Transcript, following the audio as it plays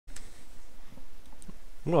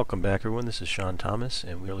Welcome back, everyone. This is Sean Thomas,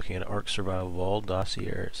 and we're looking at ARK Survival Evolved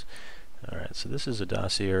dossiers. Alright, so this is a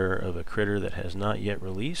dossier of a critter that has not yet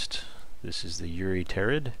released. This is the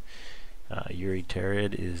Eurypterid.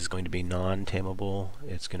 Eurypterid is going to be non-tameable.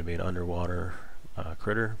 It's going to be an underwater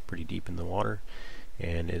critter, pretty deep in the water,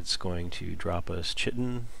 and it's going to drop us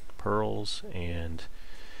chitin, pearls, and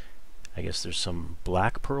I guess there's some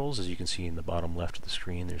black pearls. As you can see in the bottom left of the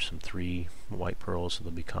screen, there's some 3 white pearls, so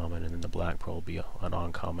they'll be common, and then the black pearl will be an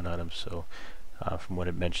uncommon item. So from what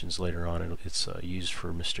it mentions later on, it's used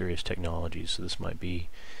for mysterious technologies, so this might be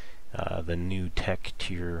the new tech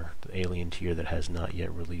tier, the alien tier that has not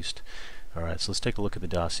yet released. Alright, so let's take a look at the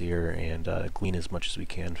dossier and glean as much as we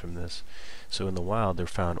can from this. So in the wild, they're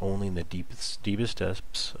found only in the deepest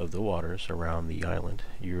depths of the waters around the island.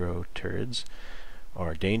 Eurypterids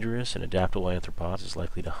are dangerous, and adaptable arthropods is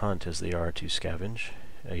likely to hunt as they are to scavenge.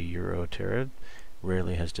 A Eurypterid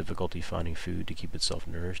rarely has difficulty finding food to keep itself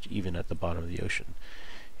nourished, even at the bottom of the ocean.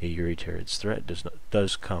 A Eurypterid's threat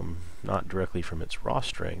does come not directly from its raw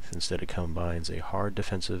strength. Instead, it combines a hard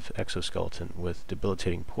defensive exoskeleton with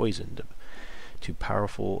debilitating poison to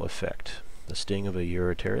powerful effect. The sting of a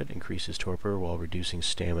Eurypterid increases torpor while reducing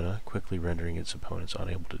stamina, quickly rendering its opponents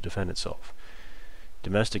unable to defend itself.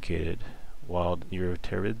 Domesticated. While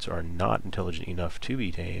Eurypterids are not intelligent enough to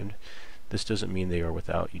be tamed, this doesn't mean they are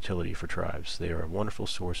without utility for tribes. They are a wonderful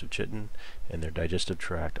source of chitin, and their digestive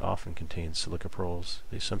tract often contains silica pearls.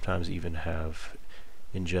 They sometimes even have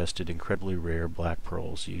ingested incredibly rare black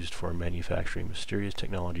pearls used for manufacturing mysterious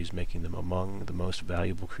technologies, making them among the most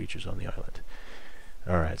valuable creatures on the island.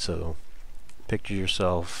 Alright, so picture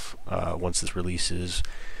yourself once this releases,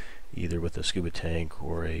 either with a scuba tank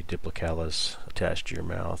or a diplicalis attached to your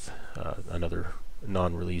mouth, another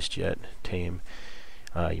non-released yet tame.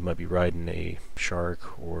 You might be riding a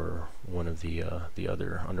shark or one of the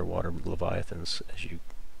other underwater leviathans as you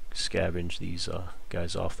scavenge these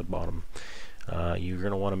guys off the bottom. You're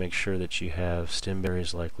going to want to make sure that you have stem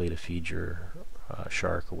berries likely to feed your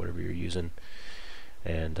shark or whatever you're using.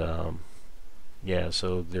 And yeah,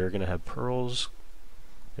 so they're going to have pearls,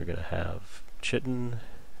 they're going to have chitin,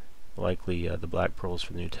 likely the black pearls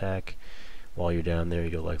for the new attack. While you're down there,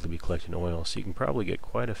 you'll likely be collecting oil, so you can probably get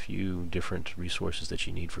quite a few different resources that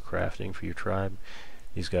you need for crafting for your tribe.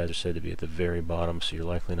 These guys are said to be at the very bottom, so you're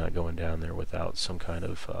likely not going down there without some kind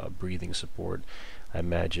of breathing support. I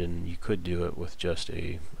imagine you could do it with just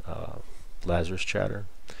a Lazarus chatter,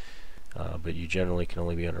 but you generally can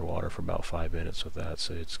only be underwater for about 5 minutes with that,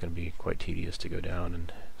 so it's going to be quite tedious to go down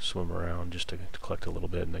and swim around just to collect a little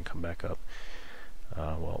bit and then come back up.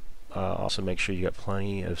 Also make sure you got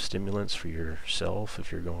plenty of stimulants for yourself. If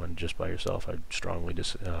you're going just by yourself, I strongly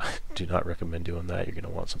do not recommend doing that. You're going to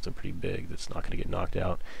want something pretty big that's not going to get knocked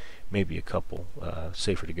out. Maybe a couple.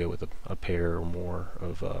 Safer to go with a pair or more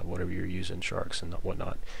of whatever you're using, sharks and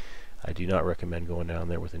whatnot. I do not recommend going down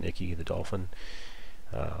there with a Nicky, the dolphin.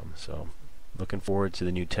 So looking forward to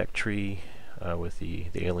the new tech tree with the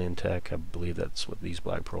alien tech. I believe that's what these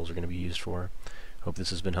black pearls are going to be used for. Hope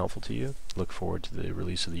this has been helpful to you. Look forward to the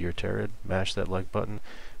release of the Eurypterid. Mash that like button.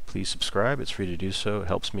 Please subscribe. It's free to do so. It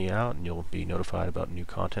helps me out, and you'll be notified about new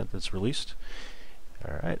content that's released.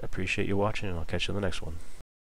 Alright, appreciate you watching, and I'll catch you in the next one.